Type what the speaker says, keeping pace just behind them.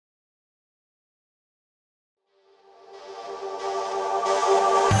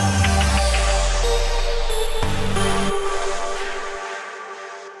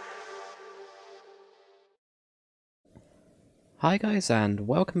Hi guys, and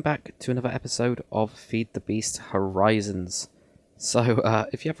welcome back to another episode of Feed the Beast Horizons. So,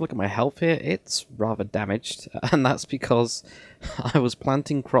 if you have a look at my health here, it's rather damaged, and that's because I was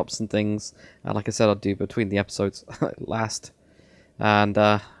planting crops and things, like I said I'd do between the episodes last, and,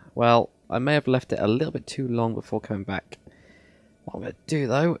 well, I may have left it a little bit too long before coming back. What I'm going to do,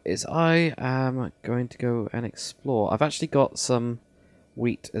 though, is I am going to go and explore. I've actually got some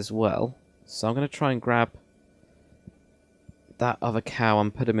wheat as well, so I'm going to try and grab that other cow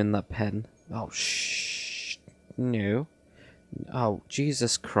and put him in that pen. Oh, shh. No. Oh,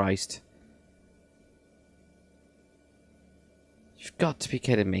 Jesus Christ. You've got to be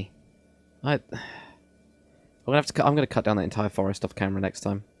kidding me. I'm gonna cut down that entire forest off camera next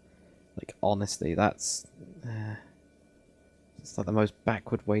time. Like, honestly, that's it's like the most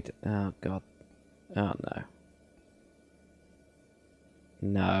backward way to... Oh, God. Oh, no.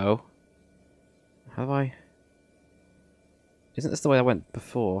 No. Have I... Isn't this the way I went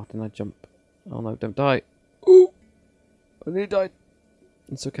before? Didn't I jump? Oh no, don't die. Ooh! I nearly died.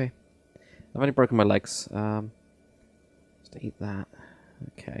 It's okay. I've only broken my legs. Just eat that.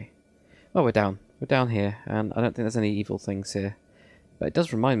 Okay. Oh, we're down. We're down here, and I don't think there's any evil things here. But it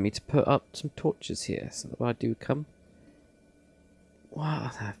does remind me to put up some torches here, so that when I do come...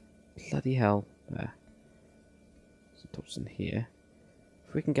 What the bloody hell? There. Some torches in here.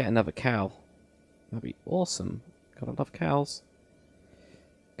 If we can get another cow, that'd be awesome. Gotta love cows.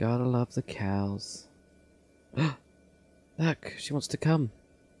 Gotta love the cows. Look, she wants to come.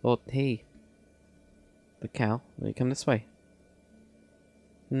 Or he. The cow. Will you come this way?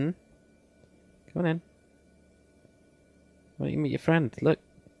 Hmm? Come on in. Why don't you meet your friend? Look.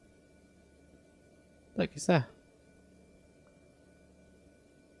 Look, he's there.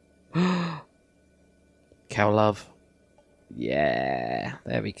 Cow love. Yeah.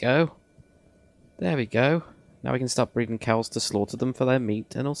 There we go. There we go. Now we can start breeding cows to slaughter them for their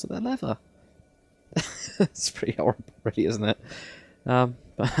meat and also their leather. It's pretty horrible, really, isn't it?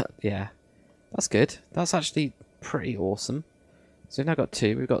 But yeah, that's good. That's actually pretty awesome. So we've now got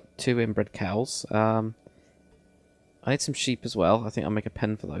two. We've got two inbred cows. I need some sheep as well. I think I'll make a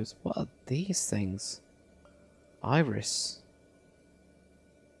pen for those. What are these things? Iris.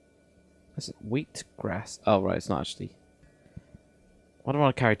 Is it wheat grass? Oh right, it's not actually. I don't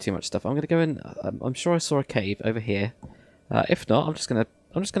want to carry too much stuff. I'm going to go in. I'm sure I saw a cave over here. If not, I'm just gonna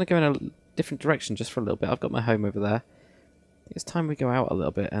go in a different direction just for a little bit. I've got my home over there. It's time we go out a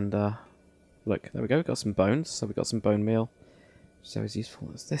little bit and look. There we go. We've got some bones. So we've got some bone meal, which is always useful.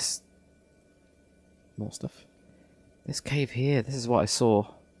 Is this more stuff? This cave here. This is what I saw.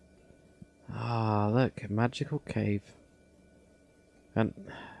 Ah, look, a magical cave. And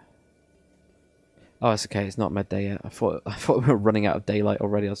oh, it's okay. It's not midday yet. I thought we were running out of daylight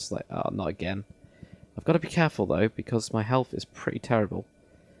already. I was just like, oh, not again. I've got to be careful though because my health is pretty terrible.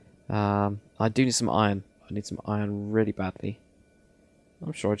 I do need some iron. I need some iron really badly.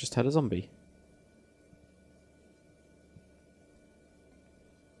 I'm sure I just had a zombie.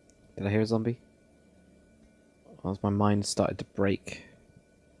 Did I hear a zombie? As my mind started to break.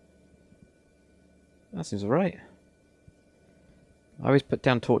 That seems alright. I always put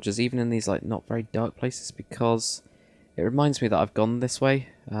down torches even in these like not very dark places because it reminds me that I've gone this way.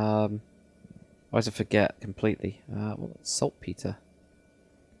 I always forget completely. Well, saltpeter.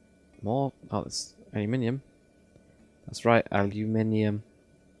 More. Oh, that's aluminium. That's right, aluminium.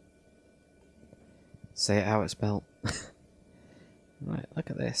 Say it how it's spelled. Right, look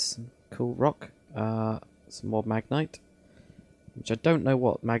at this. Some cool rock. Some more magnite. Which I don't know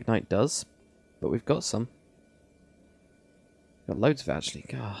what magnite does, but we've got some. Got loads of it, actually.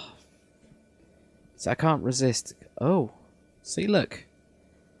 God. So I can't resist. Oh, see, look.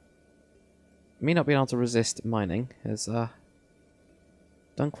 Me not being able to resist mining has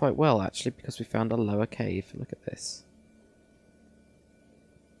done quite well, actually, because we found a lower cave. Look at this.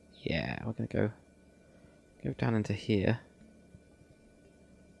 Yeah, we're gonna go down into here.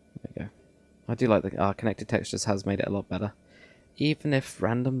 There we go. I do like the connected textures has made it a lot better, even if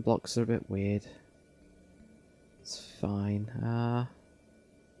random blocks are a bit weird. It's fine.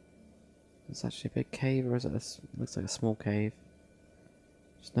 It's actually a big cave, or is it? Looks like a small cave.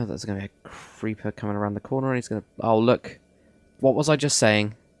 Just know that there's going to be a creeper coming around the corner, and he's going to... Oh, look! What was I just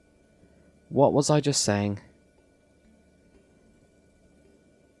saying? What was I just saying?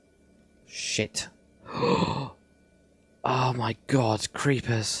 Shit! Oh my God!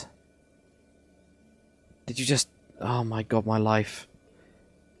 Creepers! Did you just... Oh my God! My life!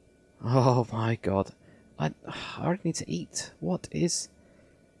 Oh my God! I already need to eat. What is...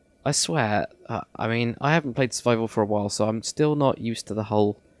 I swear, I mean, I haven't played survival for a while, so I'm still not used to the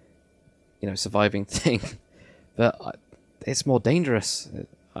whole, you know, surviving thing. But it's more dangerous.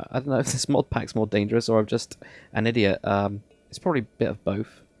 I don't know if this mod pack's more dangerous or I'm just an idiot. It's probably a bit of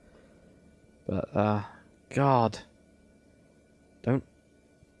both. But God, don't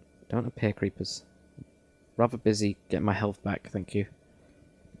appear, creepers. Rather busy getting my health back, thank you.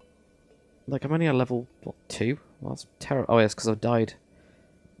 Like, I'm only at level, what, 2? Well, that's terrible. Oh, yes, because I've died.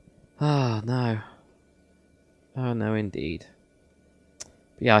 Ah, no. Oh, no, indeed.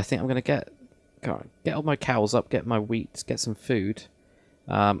 But yeah, I think I'm going to get all my cows up, get my wheat, get some food.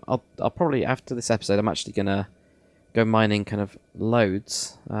 I'll probably, after this episode, I'm actually going to go mining kind of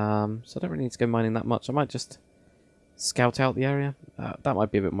loads. So I don't really need to go mining that much. I might just scout out the area. That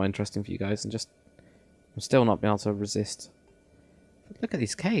might be a bit more interesting for you guys, and just I'm still not being able to resist. But look at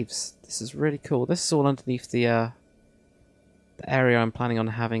these caves. This is really cool. This is all underneath the area I'm planning on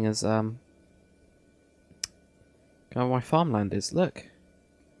having as kind of my farmland is. Look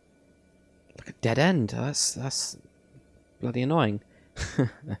at dead end. That's bloody annoying.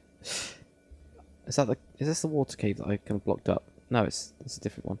 Is this the water cave that I kind of blocked up? No, it's a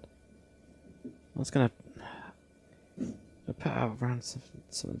different one. I was gonna put out around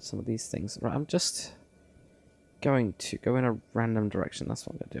some of these things. Right, I'm just going to go in a random direction. That's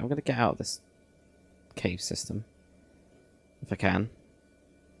what I'm gonna do. I'm gonna get out of this cave system if I can.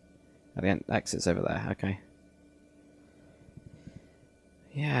 At the end, exit's over there. Okay.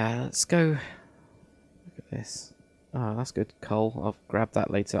 Yeah, let's go. Look at this. Oh, that's good. Coal. I'll grab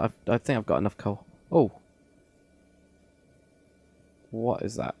that later. I think I've got enough coal. Oh. What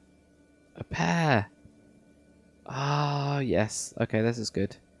is that? A pear. Ah, yes. Okay, this is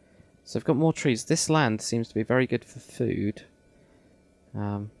good. So I've got more trees. This land seems to be very good for food.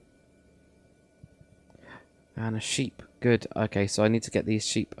 And a sheep. Good. Okay, so I need to get these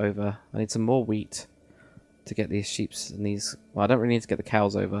sheep over. I need some more wheat to get these sheep and these... Well, I don't really need to get the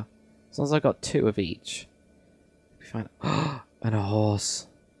cows over. As long as I've got 2 of each. Fine. And a horse.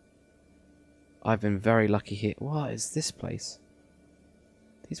 I've been very lucky here. What is this place?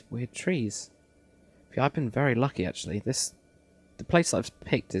 These weird trees. Yeah, I've been very lucky actually. The place I've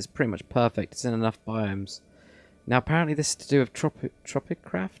picked is pretty much perfect. It's in enough biomes. Now apparently this is to do with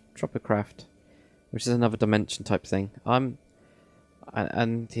Tropicraft, which is another dimension type thing. And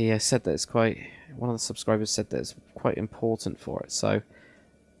he said that it's quite. One of the subscribers said that it's quite important for it. So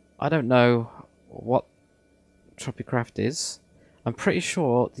I don't know what Tropicraft is. I'm pretty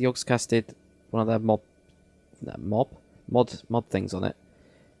sure the Yogscast did one of their mod things on it.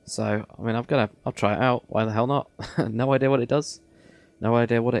 So I mean, I'll try it out. Why the hell not? No idea what it does. No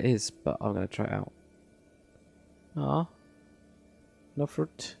idea what it is, but I'm gonna try it out. Ah, no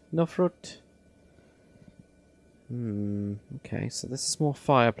fruit, no fruit. Okay, so this is more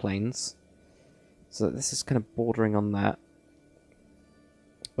fire plains. So this is kind of bordering on that.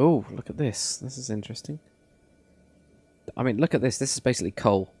 Oh, look at this. This is interesting. I mean, look at this. This is basically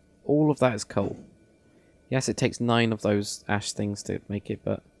coal. All of that is coal. Yes, it takes 9 of those ash things to make it,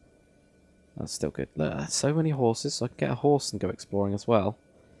 but that's still good. Look, that's so many horses. So I can get a horse and go exploring as well.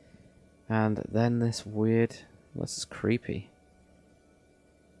 And then this weird... This is creepy.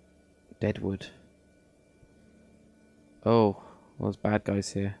 Deadwood. Oh, well, there's bad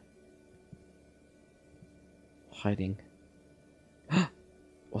guys here. Hiding.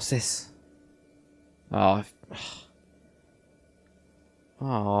 What's this? Oh, oh.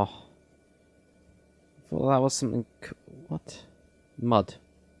 I thought that was something... What? Mud.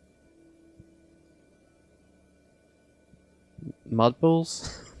 Mud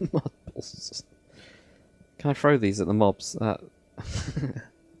balls? Mud balls. Can I throw these at the mobs?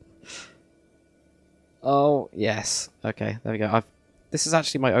 Oh, yes. Okay, there we go. This is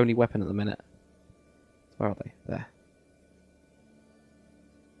actually my only weapon at the minute. Where are they? There.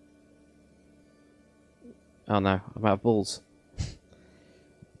 Oh no, I'm out of balls.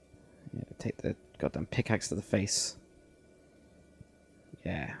 Yeah, take the goddamn pickaxe to the face.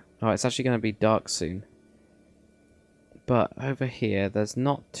 Yeah. Oh, it's actually going to be dark soon. But over here, there's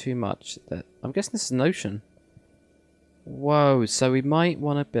not too much that... I'm guessing this is an ocean. Whoa, so we might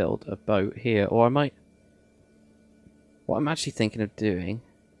want to build a boat here, or I might... What I'm actually thinking of doing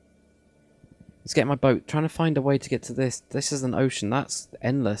is get my boat, trying to find a way to get to this. This is an ocean, that's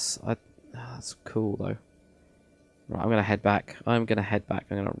endless. That's cool though. Right, I'm going to head back. I'm going to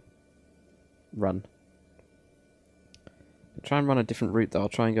run. I'll try and run a different route though. I'll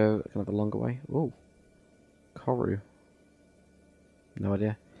try and go kind of a longer way. Ooh. Koru. No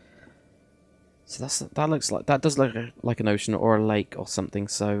idea. So that does look like an ocean or a lake or something.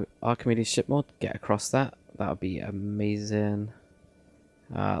 So Archimedes ship mod, get across that. That would be amazing.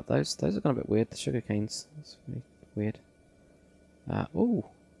 Those are kind of a bit weird. The sugar canes. That's really weird. Ooh.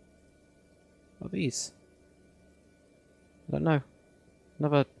 What are these? I don't know.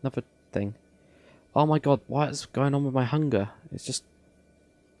 Another thing. Oh my god, what is going on with my hunger? It's just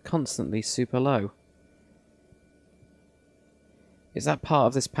constantly super low. Is that part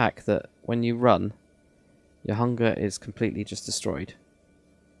of this pack that when you run, your hunger is completely just destroyed?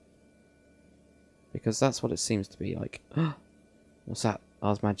 Because that's what it seems to be like. What's that?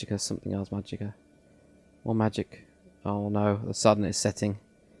 Ars Magica, something Ars Magica. More magic. Oh no, the sun is setting.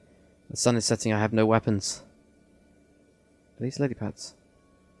 The sun is setting, I have no weapons. Are these lily pads?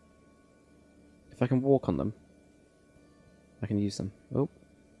 If I can walk on them, I can use them. Oh.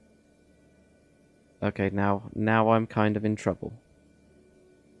 Okay, now I'm kind of in trouble.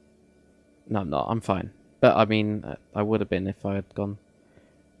 No, I'm not. I'm fine. But, I mean, I would have been if I had gone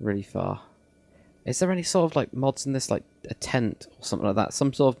really far. Is there any sort of, like, mods in this, like, a tent or something like that?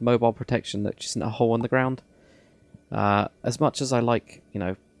 Some sort of mobile protection that just isn't a hole in the ground? As much as I like, you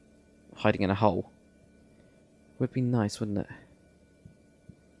know, hiding in a hole, would be nice, wouldn't it?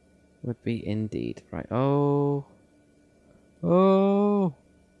 Would be indeed. Right. Oh. Oh.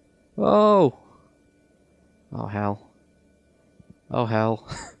 Oh. Oh, hell. Oh, hell.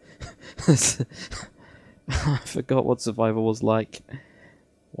 I forgot what survival was like.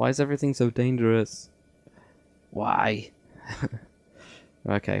 Why is everything so dangerous? Why?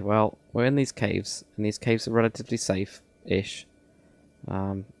 Okay, well, we're in these caves, and these caves are relatively safe-ish. As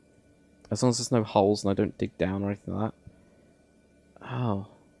long as there's no holes and I don't dig down or anything like that. Oh.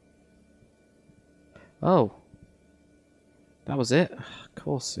 Oh. That was it? Of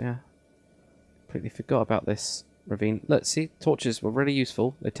course, yeah. Completely forgot about this ravine. Look, see, torches were really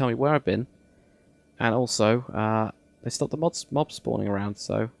useful. They tell me where I've been. And also, they stop the mobs spawning around,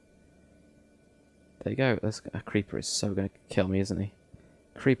 so... There you go. A creeper is so going to kill me, isn't he?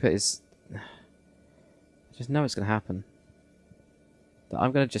 Creeper is... I just know it's going to happen. That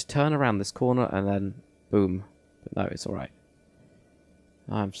I'm going to just turn around this corner and then... Boom. But no, it's alright.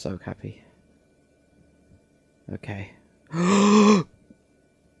 I'm so happy. Okay.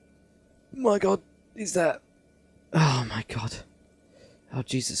 My god, is that... Oh my god. Oh,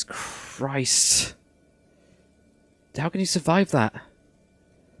 Jesus Christ. How can you survive that?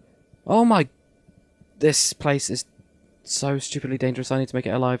 Oh my... This place is so stupidly dangerous. I need to make it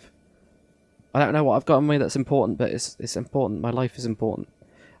alive. I don't know what I've got on me that's important, but it's important. My life is important.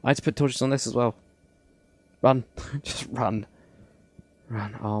 I need to put torches on this as well. Run. Just run.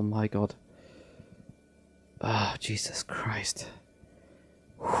 Run. Oh my god. Oh, Jesus Christ.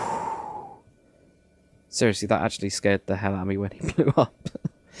 Seriously, that actually scared the hell out of me when he blew up.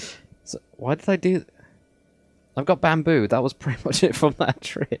 So, why did I do... I've got bamboo. That was pretty much it from that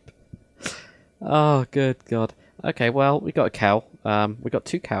trip. Oh, good God. Okay, well, we got a cow. We got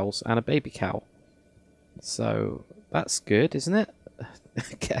 2 cows and a baby cow. So, that's good, isn't it?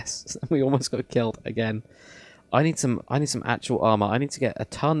 I guess. We almost got killed again. I need some actual armor. I need to get a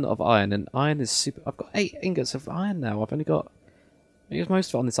ton of iron, and iron is super... I've got 8 ingots of iron now. I've only got... I use most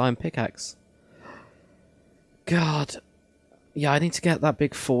of it on this iron pickaxe. God. Yeah, I need to get that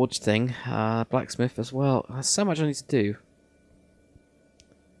big forge thing. Blacksmith as well. There's so much I need to do.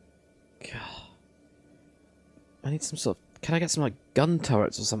 God. I need some sort of... Can I get some, like, gun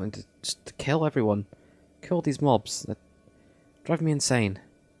turrets or something to just to kill everyone? Kill these mobs. That drive me insane.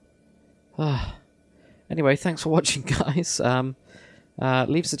 Anyway, thanks for watching, guys.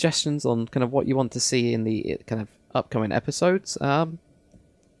 Leave suggestions on kind of what you want to see in the kind of upcoming episodes. And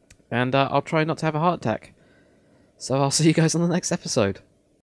I'll try not to have a heart attack. So I'll see you guys on the next episode.